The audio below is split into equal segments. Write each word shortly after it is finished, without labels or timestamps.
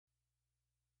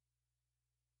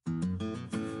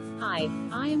Hi,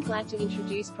 I am glad to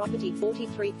introduce property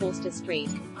 43 Forster Street,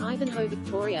 Ivanhoe,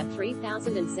 Victoria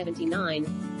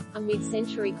 3079. A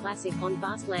mid-century classic on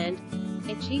vast land.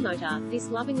 Echimota, this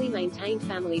lovingly maintained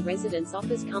family residence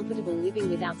offers comfortable living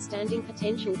with outstanding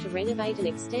potential to renovate and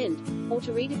extend, or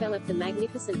to redevelop the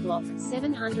magnificent block,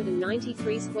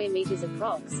 793 square meters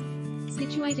approx.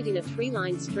 Situated in a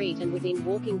three-lined street and within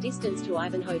walking distance to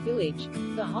Ivanhoe Village,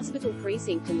 the hospital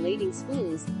precinct and leading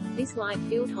schools, this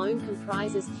light-filled home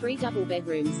comprises 3 double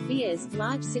bedrooms, BS,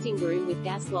 large sitting room with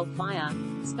gas log fire,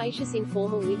 spacious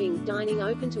informal living, dining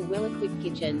open to well-equipped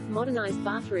kitchen, modernized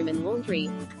bathroom and laundry,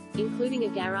 including a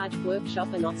garage,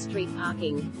 workshop and off-street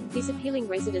parking. This appealing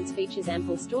residence features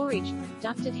ample storage,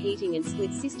 ducted heating and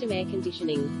split-system air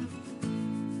conditioning.